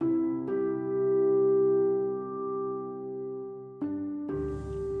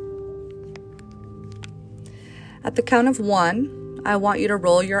At the count of 1, I want you to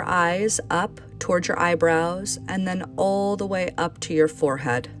roll your eyes up towards your eyebrows and then all the way up to your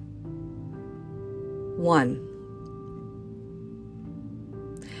forehead. 1.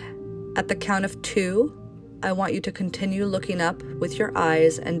 At the count of 2, I want you to continue looking up with your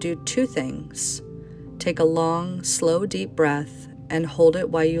eyes and do 2 things. Take a long, slow, deep breath and hold it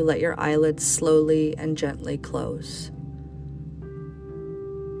while you let your eyelids slowly and gently close.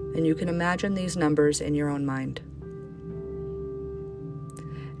 And you can imagine these numbers in your own mind.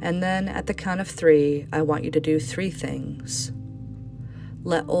 And then at the count of 3, I want you to do 3 things.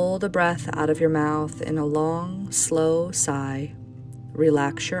 Let all the breath out of your mouth in a long, slow sigh.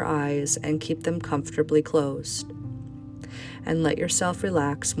 Relax your eyes and keep them comfortably closed. And let yourself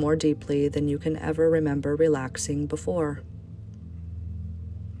relax more deeply than you can ever remember relaxing before.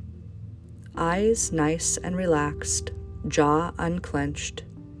 Eyes nice and relaxed, jaw unclenched,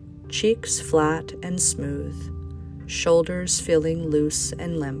 cheeks flat and smooth, shoulders feeling loose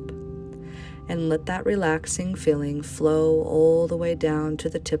and limp. And let that relaxing feeling flow all the way down to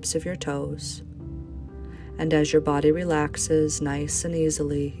the tips of your toes. And as your body relaxes nice and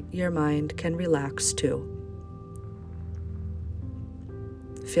easily, your mind can relax too.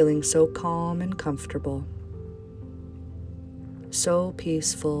 Feeling so calm and comfortable, so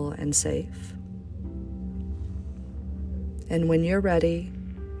peaceful and safe. And when you're ready,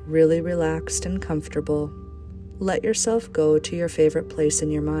 really relaxed and comfortable, let yourself go to your favorite place in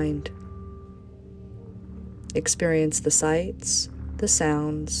your mind. Experience the sights, the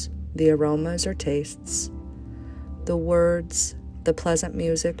sounds, the aromas or tastes, the words, the pleasant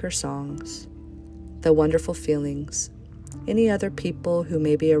music or songs, the wonderful feelings, any other people who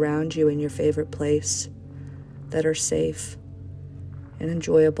may be around you in your favorite place that are safe and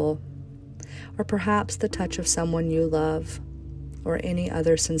enjoyable, or perhaps the touch of someone you love, or any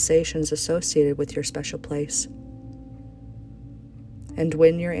other sensations associated with your special place. And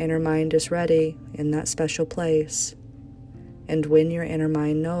when your inner mind is ready in that special place, and when your inner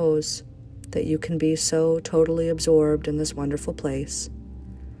mind knows that you can be so totally absorbed in this wonderful place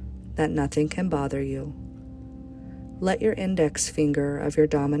that nothing can bother you, let your index finger of your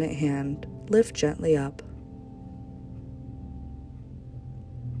dominant hand lift gently up.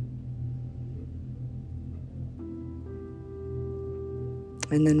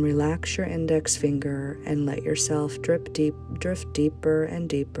 And then relax your index finger and let yourself drift deeper and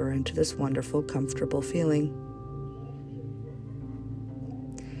deeper into this wonderful, comfortable feeling.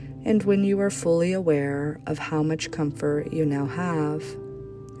 And when you are fully aware of how much comfort you now have,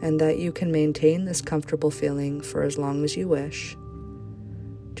 and that you can maintain this comfortable feeling for as long as you wish,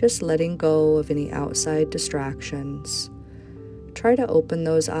 just letting go of any outside distractions, try to open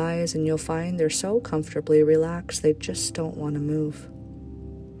those eyes and you'll find they're so comfortably relaxed they just don't want to move.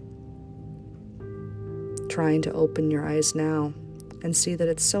 Trying to open your eyes now and see that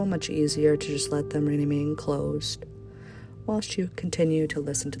it's so much easier to just let them remain closed whilst you continue to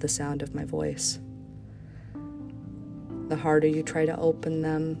listen to the sound of my voice. The harder you try to open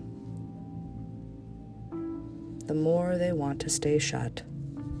them, the more they want to stay shut.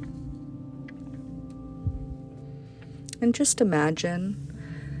 And just imagine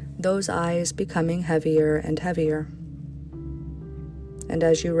those eyes becoming heavier and heavier. And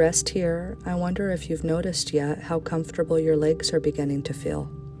as you rest here, I wonder if you've noticed yet how comfortable your legs are beginning to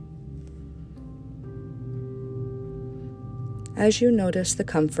feel. As you notice the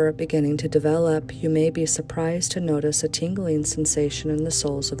comfort beginning to develop, you may be surprised to notice a tingling sensation in the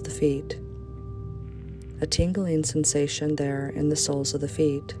soles of the feet. A tingling sensation there in the soles of the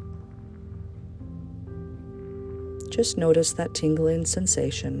feet. Just notice that tingling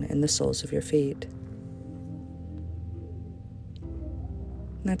sensation in the soles of your feet.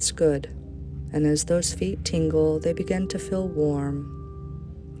 That's good. And as those feet tingle, they begin to feel warm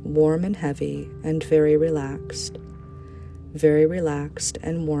and heavy and very relaxed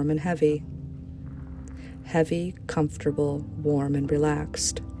and warm and heavy. Heavy, comfortable, warm and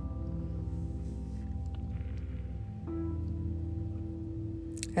relaxed.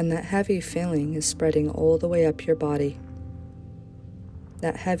 And that heavy feeling is spreading all the way up your body.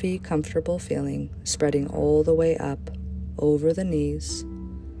 That heavy, comfortable feeling spreading all the way up over the knees,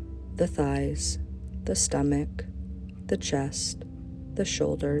 the thighs, the stomach, the chest, the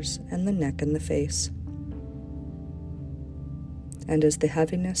shoulders, and the neck and the face. And as the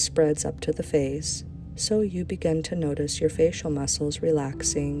heaviness spreads up to the face, so you begin to notice your facial muscles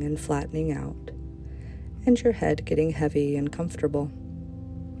relaxing and flattening out, and your head getting heavy and comfortable.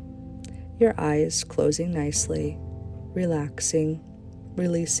 Your eyes closing nicely, relaxing,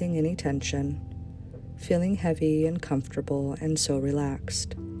 releasing any tension, feeling heavy and comfortable and so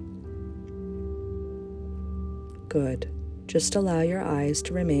relaxed. Good. Just allow your eyes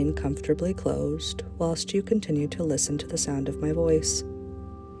to remain comfortably closed whilst you continue to listen to the sound of my voice.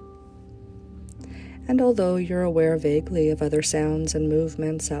 And although you're aware vaguely of other sounds and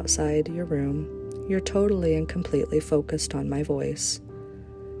movements outside your room, you're totally and completely focused on my voice.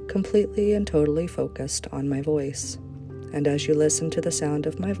 Completely and totally focused on my voice. And as you listen to the sound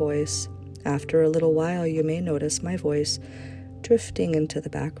of my voice, after a little while you may notice my voice drifting into the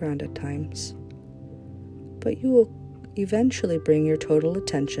background at times. But you will eventually bring your total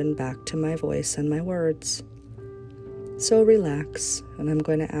attention back to my voice and my words. So relax, and I'm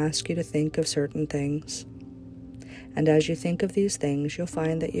going to ask you to think of certain things. And as you think of these things, you'll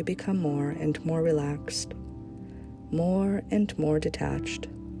find that you become more and more relaxed, more and more detached,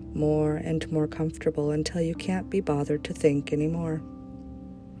 more and more comfortable until you can't be bothered to think anymore.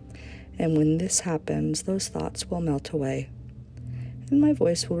 And when this happens, those thoughts will melt away, and my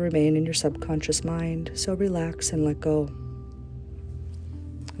voice will remain in your subconscious mind, so relax and let go.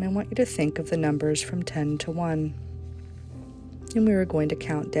 And I want you to think of the numbers from 10 to 1. And we are going to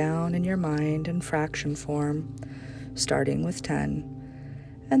count down in your mind in fraction form, starting with 10,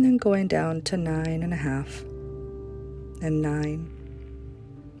 and then going down to 9.5, and 9,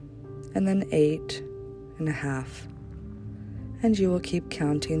 and then 8.5. And you will keep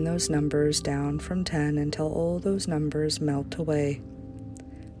counting those numbers down from 10 until all those numbers melt away,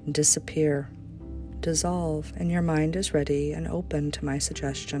 disappear, dissolve, and your mind is ready and open to my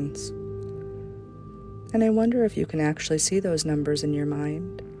suggestions. And I wonder if you can actually see those numbers in your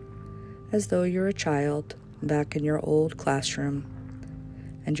mind, as though you're a child back in your old classroom,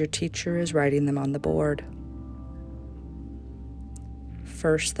 and your teacher is writing them on the board.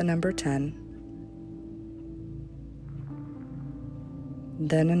 First, the number 10,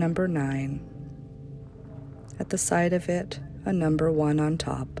 then a number 9, at the side of it, a number 1 on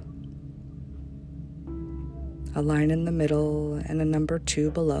top, a line in the middle, and a number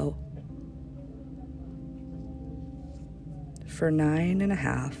 2 below. For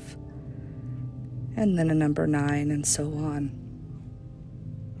 9.5, and then a number 9, and so on.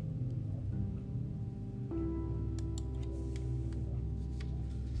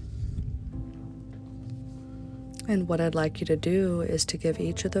 And what I'd like you to do is to give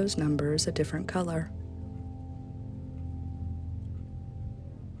each of those numbers a different color.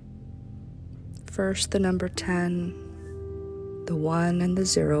 First, the number 10, the 1 and the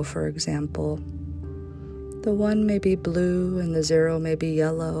 0, for example. The 1 may be blue and the 0 may be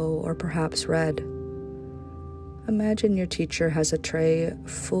yellow or perhaps red. Imagine your teacher has a tray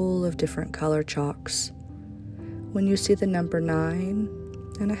full of different color chalks. When you see the number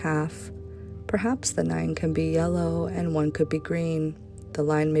 9.5, perhaps the 9 can be yellow and 1 could be green. The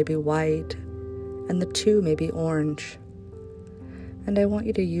line may be white and the 2 may be orange. And I want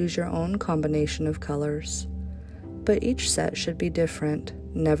you to use your own combination of colors. But each set should be different,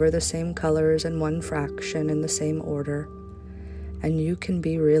 never the same colors in one fraction in the same order. And you can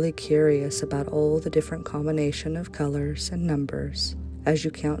be really curious about all the different combination of colors and numbers as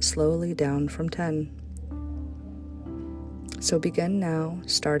you count slowly down from 10. So begin now,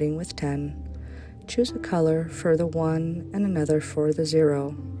 starting with 10. Choose a color for the 1 and another for the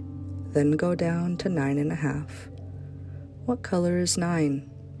 0. Then go down to 9.5. What color is 9?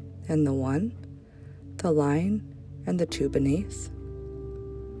 And the 1, the line, and the 2 beneath?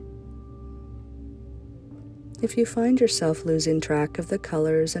 If you find yourself losing track of the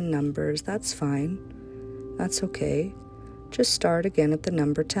colors and numbers, that's fine. That's okay. Just start again at the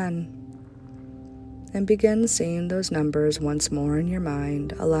number 10. And begin seeing those numbers once more in your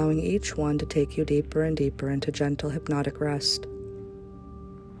mind, allowing each one to take you deeper and deeper into gentle hypnotic rest.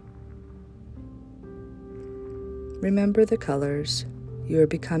 Remember the colors. You are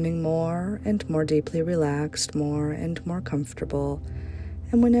becoming more and more deeply relaxed, more and more comfortable.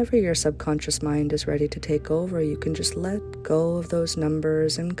 And whenever your subconscious mind is ready to take over, you can just let go of those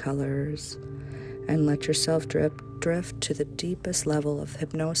numbers and colors and let yourself drift to the deepest level of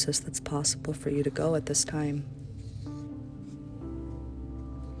hypnosis that's possible for you to go at this time.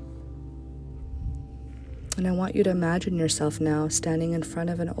 And I want you to imagine yourself now standing in front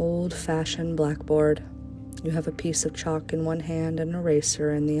of an old-fashioned blackboard. You have a piece of chalk in one hand and an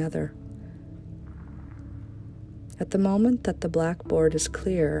eraser in the other. At the moment that the blackboard is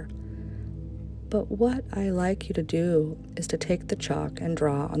clear, but what I like you to do is to take the chalk and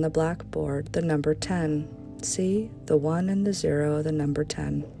draw on the blackboard the number 10. See, the 1 and the 0, the number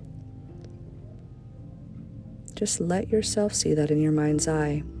 10. Just let yourself see that in your mind's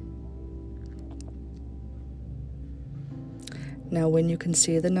eye. Now, when you can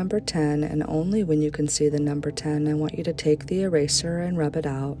see the number 10, and only when you can see the number 10, I want you to take the eraser and rub it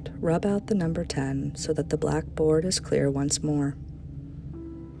out. Rub out the number 10 so that the blackboard is clear once more.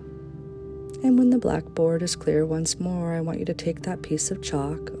 And when the blackboard is clear once more, I want you to take that piece of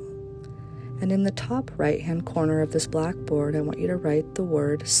chalk, and in the top right-hand corner of this blackboard, I want you to write the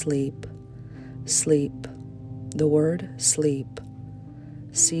word sleep. Sleep. The word sleep.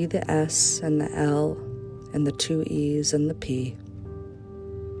 See the S and the L and the 2 E's and the P.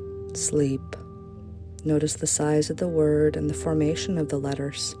 Sleep. Notice the size of the word and the formation of the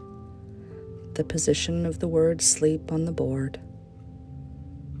letters. The position of the word sleep on the board.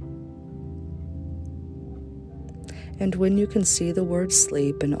 And when you can see the word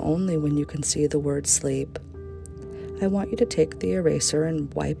sleep, and only when you can see the word sleep, I want you to take the eraser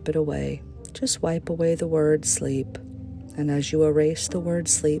and wipe it away. Just wipe away the word sleep. And as you erase the word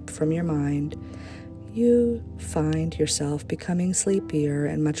sleep from your mind, you find yourself becoming sleepier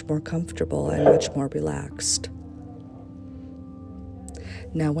and much more comfortable and much more relaxed.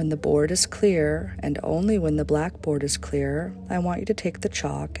 Now, when the board is clear, and only when the blackboard is clear, I want you to take the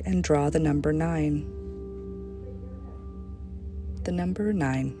chalk and draw the number 9. The number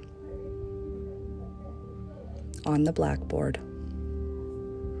 9 on the blackboard.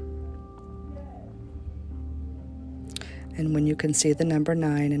 And when you can see the number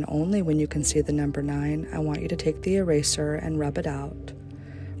 9, and only when you can see the number 9, I want you to take the eraser and rub it out.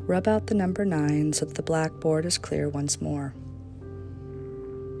 Rub out the number 9 so that the blackboard is clear once more.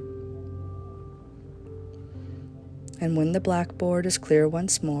 And when the blackboard is clear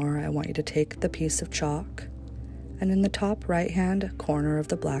once more, I want you to take the piece of chalk, and in the top right-hand corner of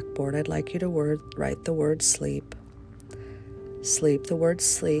the blackboard, I'd like you to write the word sleep. Sleep, the word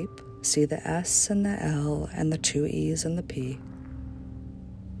sleep. See the S and the L and the 2 E's and the P.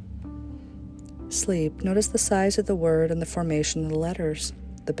 Sleep. Notice the size of the word and the formation of the letters,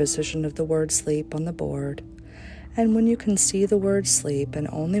 the position of the word sleep on the board. And when you can see the word sleep, and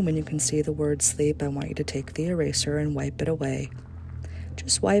only when you can see the word sleep, I want you to take the eraser and wipe it away.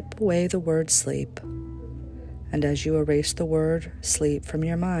 Just wipe away the word sleep. And as you erase the word sleep from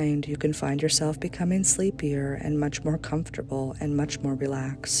your mind, you can find yourself becoming sleepier and much more comfortable and much more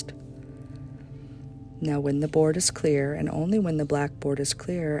relaxed. Now, when the board is clear, and only when the blackboard is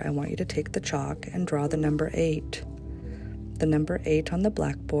clear, I want you to take the chalk and draw the number 8. The number 8 on the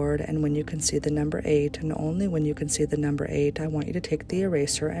blackboard, and when you can see the number 8, and only when you can see the number 8, I want you to take the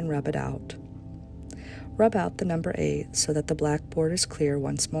eraser and rub it out. Rub out the number 8 so that the blackboard is clear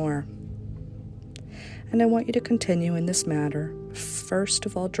once more. And I want you to continue in this manner, first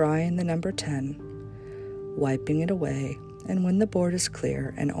of all drawing the number 10, wiping it away, and when the board is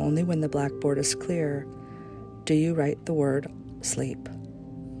clear, and only when the blackboard is clear, do you write the word sleep.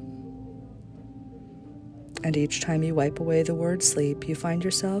 And each time you wipe away the word sleep, you find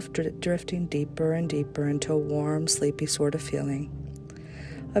yourself drifting deeper and deeper into a warm, sleepy sort of feeling,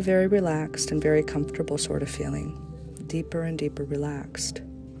 a very relaxed and very comfortable sort of feeling, deeper and deeper relaxed.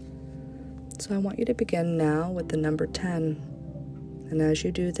 So I want you to begin now with the number 10. And as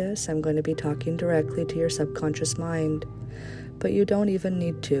you do this, I'm going to be talking directly to your subconscious mind. But you don't even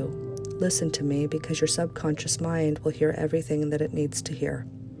need to. Listen to me, because your subconscious mind will hear everything that it needs to hear.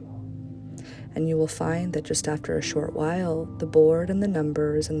 And you will find that just after a short while, the board and the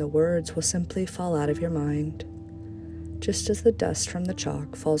numbers and the words will simply fall out of your mind, just as the dust from the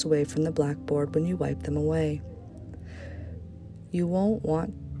chalk falls away from the blackboard when you wipe them away. You won't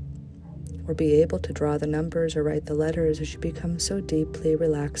want or be able to draw the numbers or write the letters as you become so deeply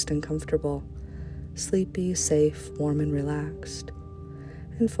relaxed and comfortable, sleepy, safe, warm, and relaxed,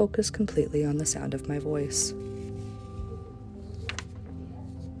 and focus completely on the sound of my voice.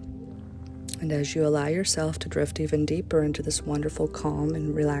 And as you allow yourself to drift even deeper into this wonderful, calm,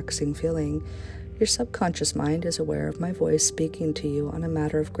 and relaxing feeling, your subconscious mind is aware of my voice speaking to you on a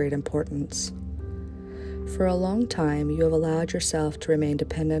matter of great importance. For a long time, you have allowed yourself to remain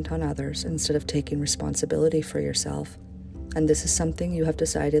dependent on others instead of taking responsibility for yourself, and this is something you have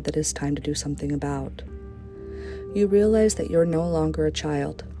decided that it is time to do something about. You realize that you're no longer a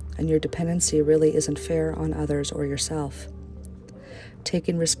child, and your dependency really isn't fair on others or yourself.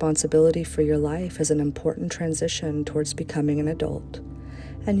 Taking responsibility for your life is an important transition towards becoming an adult,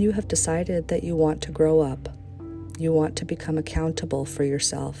 and you have decided that you want to grow up. You want to become accountable for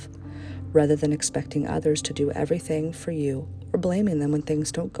yourself, rather than expecting others to do everything for you or blaming them when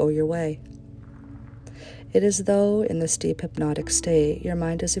things don't go your way. It is though in this deep hypnotic state, your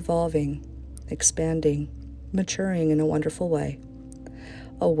mind is evolving, expanding, maturing in a wonderful way,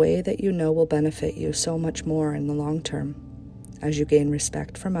 a way that you know will benefit you so much more in the long term, as you gain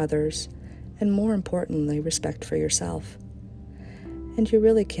respect from others, and more importantly, respect for yourself. And you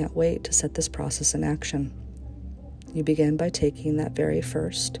really can't wait to set this process in action. You begin by taking that very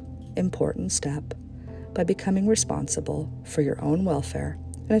first important step by becoming responsible for your own welfare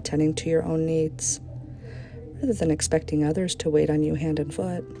and attending to your own needs, rather than expecting others to wait on you hand and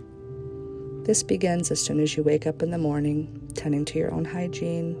foot. This begins as soon as you wake up in the morning, tending to your own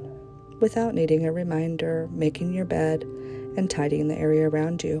hygiene, without needing a reminder, making your bed, and tidying the area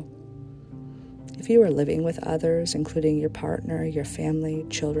around you. If you are living with others, including your partner, your family,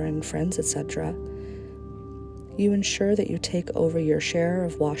 children, friends, etc., you ensure that you take over your share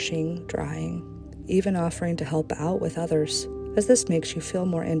of washing, drying, even offering to help out with others, as this makes you feel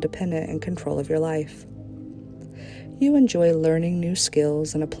more independent and in control of your life. You enjoy learning new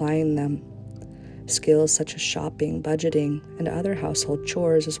skills and applying them. Skills such as shopping, budgeting, and other household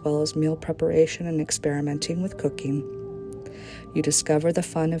chores, as well as meal preparation and experimenting with cooking. You discover the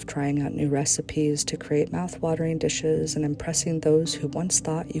fun of trying out new recipes to create mouth-watering dishes and impressing those who once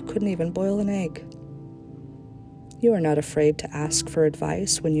thought you couldn't even boil an egg. You are not afraid to ask for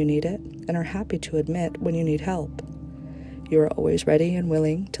advice when you need it and are happy to admit when you need help. You are always ready and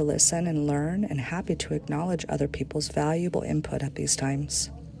willing to listen and learn and happy to acknowledge other people's valuable input at these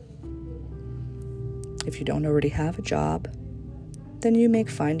times. If you don't already have a job, then you make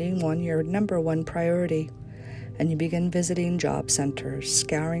finding one your number one priority, and you begin visiting job centers,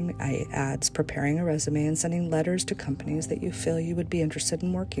 scouring ads, preparing a resume, and sending letters to companies that you feel you would be interested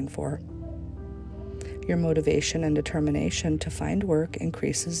in working for. Your motivation and determination to find work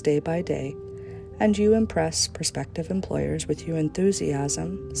increases day by day, and you impress prospective employers with your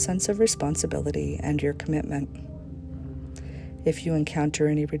enthusiasm, sense of responsibility, and your commitment. If you encounter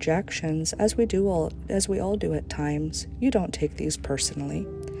any rejections, as we all do at times, you don't take these personally,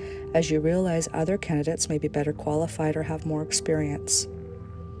 as you realize other candidates may be better qualified or have more experience.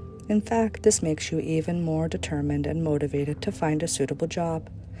 In fact, this makes you even more determined and motivated to find a suitable job,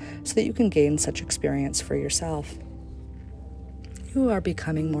 so that you can gain such experience for yourself. You are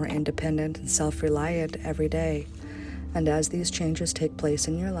becoming more independent and self-reliant every day, and as these changes take place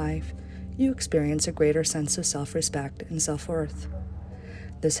in your life, you experience a greater sense of self-respect and self-worth.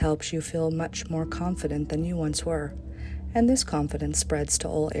 This helps you feel much more confident than you once were, and this confidence spreads to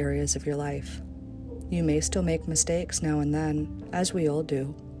all areas of your life. You may still make mistakes now and then, as we all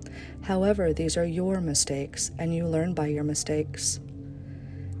do. However, these are your mistakes, and you learn by your mistakes.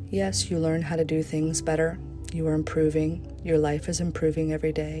 Yes, you learn how to do things better. You are improving. Your life is improving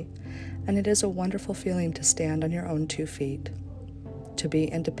every day, and it is a wonderful feeling to stand on your own 2 feet, to be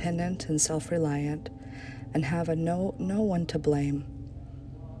independent and self-reliant, and have no one to blame.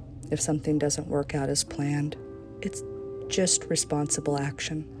 If something doesn't work out as planned, it's just responsible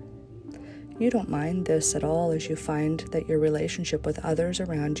action. You don't mind this at all as you find that your relationship with others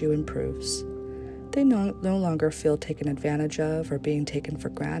around you improves. They no longer feel taken advantage of or being taken for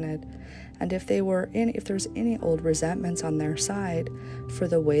granted, and if there's any old resentments on their side for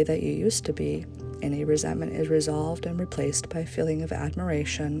the way that you used to be, any resentment is resolved and replaced by a feeling of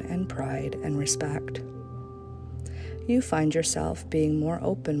admiration and pride and respect. You find yourself being more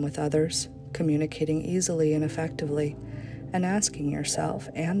open with others, communicating easily and effectively, and asking yourself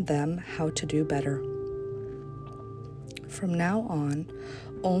and them how to do better. From now on,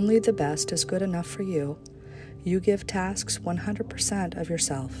 only the best is good enough for you. You give tasks 100% of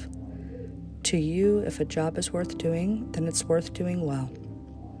yourself. To you, if a job is worth doing, then it's worth doing well.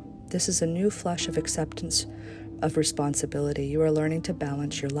 This is a new flush of acceptance of responsibility. You are learning to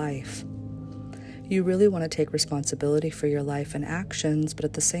balance your life. You really want to take responsibility for your life and actions, but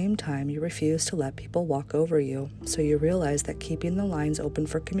at the same time, you refuse to let people walk over you. So you realize that keeping the lines open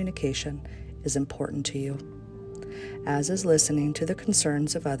for communication is important to you, as is listening to the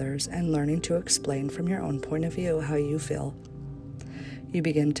concerns of others and learning to explain from your own point of view how you feel. You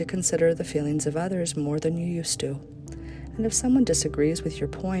begin to consider the feelings of others more than you used to. And if someone disagrees with your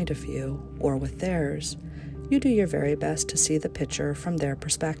point of view or with theirs, you do your very best to see the picture from their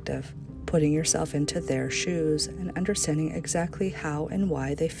perspective, putting yourself into their shoes and understanding exactly how and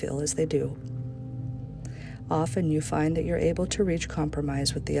why they feel as they do. Often you find that you're able to reach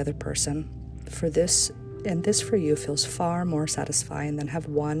compromise with the other person. This for you feels far more satisfying than have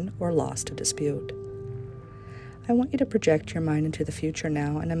won or lost a dispute. I want you to project your mind into the future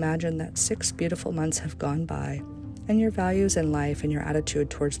now and imagine that 6 beautiful months have gone by, and your values in life and your attitude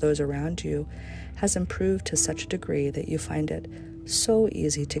towards those around you has improved to such a degree that you find it so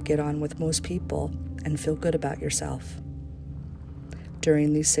easy to get on with most people and feel good about yourself.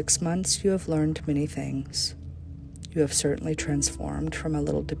 During these 6 months, you have learned many things. You have certainly transformed from a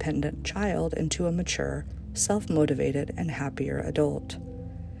little dependent child into a mature, self-motivated, and happier adult.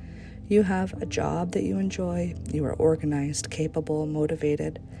 You have a job that you enjoy. You are organized, capable,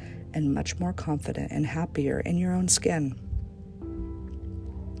 motivated, and much more confident and happier in your own skin.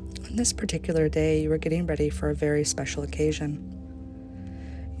 On this particular day, you are getting ready for a very special occasion.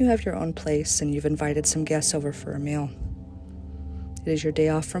 You have your own place and you've invited some guests over for a meal. It is your day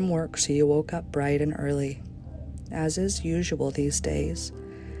off from work, so you woke up bright and early, as is usual these days,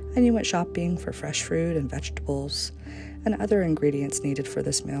 and you went shopping for fresh fruit and vegetables and other ingredients needed for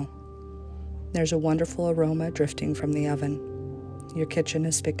this meal. There's a wonderful aroma drifting from the oven. Your kitchen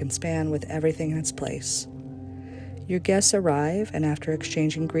is spick and span with everything in its place. Your guests arrive, and after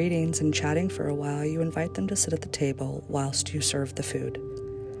exchanging greetings and chatting for a while, you invite them to sit at the table whilst you serve the food.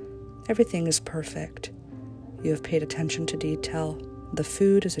 Everything is perfect. You have paid attention to detail. The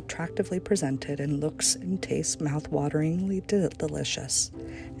food is attractively presented and looks and tastes mouth-wateringly delicious,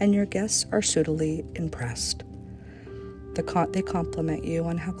 and your guests are suitably impressed. They compliment you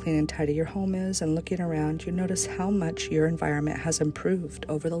on how clean and tidy your home is, and looking around, you notice how much your environment has improved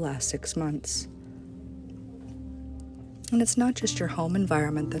over the last 6 months. And it's not just your home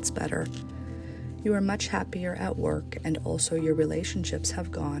environment that's better. You are much happier at work, and also your relationships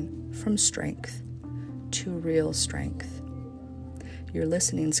have gone from strength to real strength. Your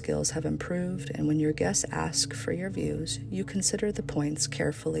listening skills have improved, and when your guests ask for your views, you consider the points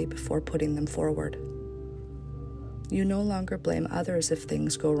carefully before putting them forward. You no longer blame others if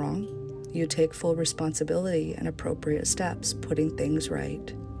things go wrong. You take full responsibility and appropriate steps, putting things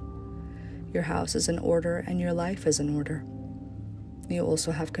right. Your house is in order and your life is in order. You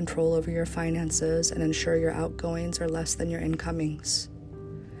also have control over your finances and ensure your outgoings are less than your incomings.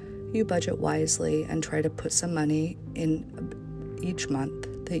 You budget wisely and try to put some money in each month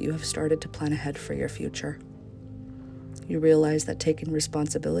that you have started to plan ahead for your future. You realize that taking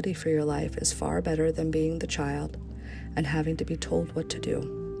responsibility for your life is far better than being the child and having to be told what to do.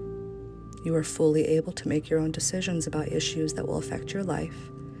 You are fully able to make your own decisions about issues that will affect your life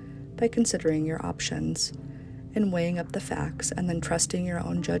by considering your options and weighing up the facts and then trusting your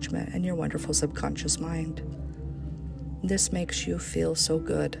own judgment and your wonderful subconscious mind. This makes you feel so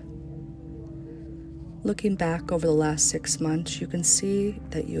good. Looking back over the last 6 months, you can see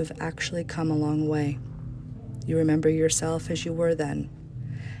that you have actually come a long way. You remember yourself as you were then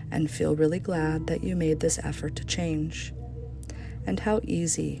and feel really glad that you made this effort to change, and how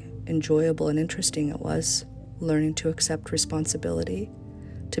easy, enjoyable, and interesting it was learning to accept responsibility,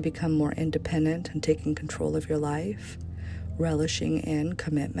 to become more independent and taking control of your life, relishing in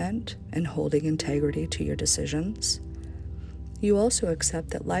commitment and holding integrity to your decisions. You also accept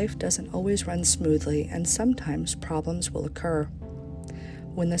that life doesn't always run smoothly and sometimes problems will occur.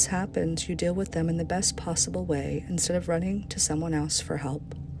 When this happens, you deal with them in the best possible way instead of running to someone else for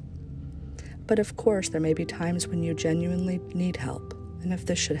help. But of course, there may be times when you genuinely need help, and if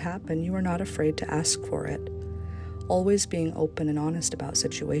this should happen, you are not afraid to ask for it, always being open and honest about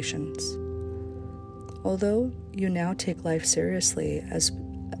situations. Although you now take life seriously as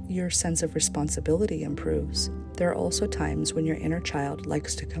your sense of responsibility improves, there are also times when your inner child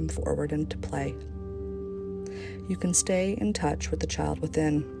likes to come forward and to play. You can stay in touch with the child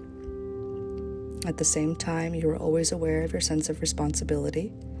within. At the same time, you are always aware of your sense of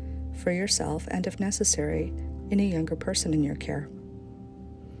responsibility for yourself and, if necessary, any younger person in your care.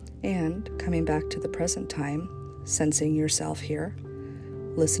 And coming back to the present time, sensing yourself here,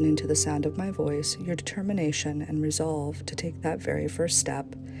 listening to the sound of my voice, your determination and resolve to take that very first step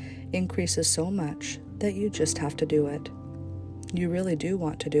increases so much that you just have to do it. You really do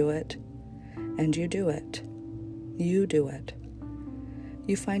want to do it, and you do it. You do it.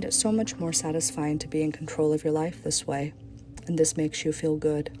 You find it so much more satisfying to be in control of your life this way, and this makes you feel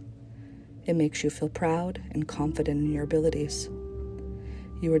good. It makes you feel proud and confident in your abilities.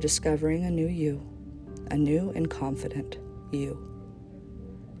 You are discovering a new you, a new and confident you.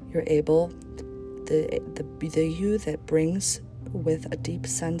 You're able, the you that brings with a deep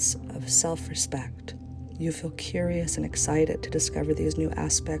sense of self-respect. You feel curious and excited to discover these new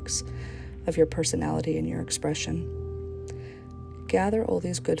aspects of your personality and your expression. Gather all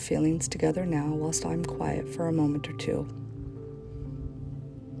these good feelings together now whilst I'm quiet for a moment or two.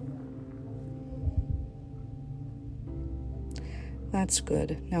 That's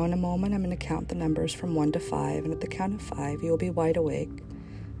good. Now in a moment I'm going to count the numbers from 1 to 5, and at the count of 5 you'll be wide awake,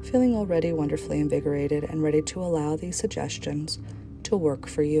 feeling already wonderfully invigorated and ready to allow these suggestions to work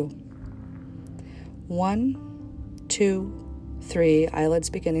for you. 1, 2, 3, eyelids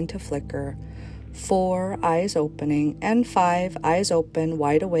beginning to flicker. 4, eyes opening. And 5, eyes open,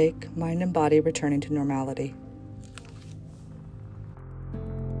 wide awake, mind and body returning to normality.